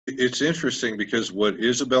It's interesting because what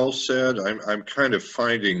Isabel said, I'm kind of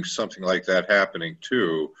finding something like that happening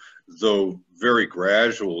too, though very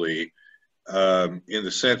gradually, in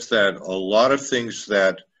the sense that a lot of things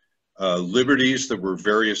that liberties that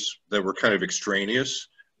were kind of extraneous,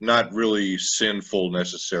 not really sinful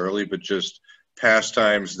necessarily, but just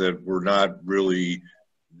pastimes that were not really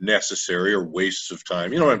necessary or wastes of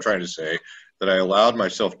time. You know what I'm trying to say? That I allowed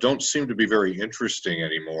myself don't seem to be very interesting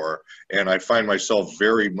anymore. And I find myself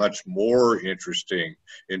very much more interesting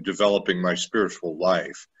in developing my spiritual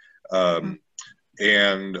life. Um,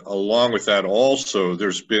 and along with that, also,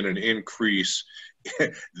 there's been an increase,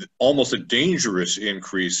 almost a dangerous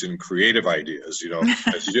increase in creative ideas. You know,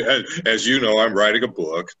 as you know, I'm writing a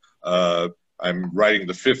book. Uh, I'm writing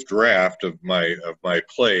the fifth draft of my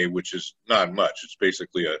play, which is not much. It's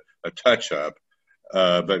basically a touch up.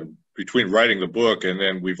 But between writing the book and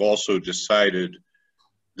then we've also decided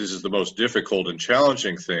this is the most difficult and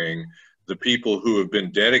challenging thing. The people who have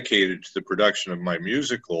been dedicated to the production of my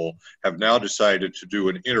musical have now decided to do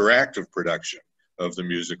an interactive production of the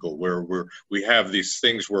musical where we have these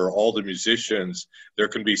things where all the musicians, there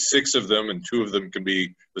can be 6 of them and 2 of them can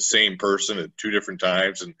be the same person at 2 different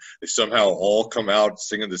times, and they somehow all come out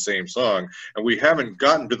singing the same song. And we haven't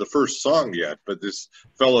gotten to the first song yet, but this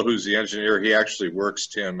fellow who's the engineer, he actually works,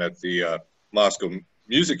 Tim, at the Moscow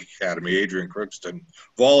Music Academy, Adrian Crookston,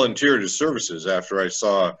 volunteered his services after I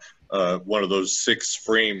saw one of those 6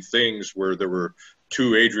 frame things where there were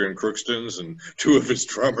 2 Adrian Crookstons and 2 of his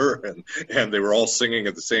drummer, and they were all singing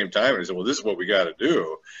at the same time. And he said, well, this is what we got to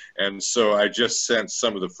do. And so I just sent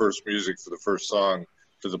some of the first music for the first song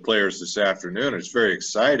to the players this afternoon. It's very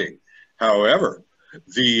exciting. However,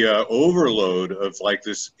 the overload of like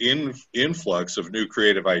this influx of new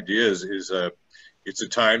creative ideas it's a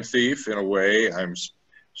time thief in a way. I'm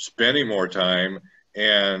spending more time,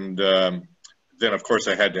 and then of course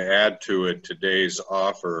I had to add to it today's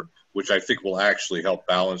offer, which I think will actually help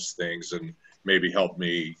balance things and maybe help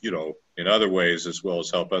me, you know, in other ways as well as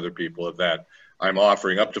help other people. Of that, I'm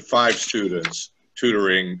offering up to 5 students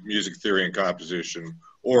tutoring music theory and composition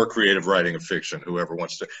or creative writing of fiction, whoever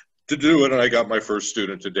wants to do it. And I got my first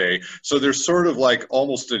student today. So there's sort of like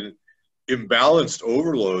almost an imbalanced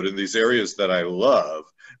overload in these areas that I love,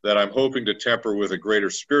 that I'm hoping to temper with a greater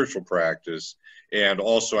spiritual practice. And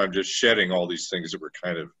also I'm just shedding all these things that were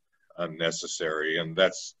kind of unnecessary. And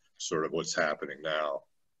that's sort of what's happening now.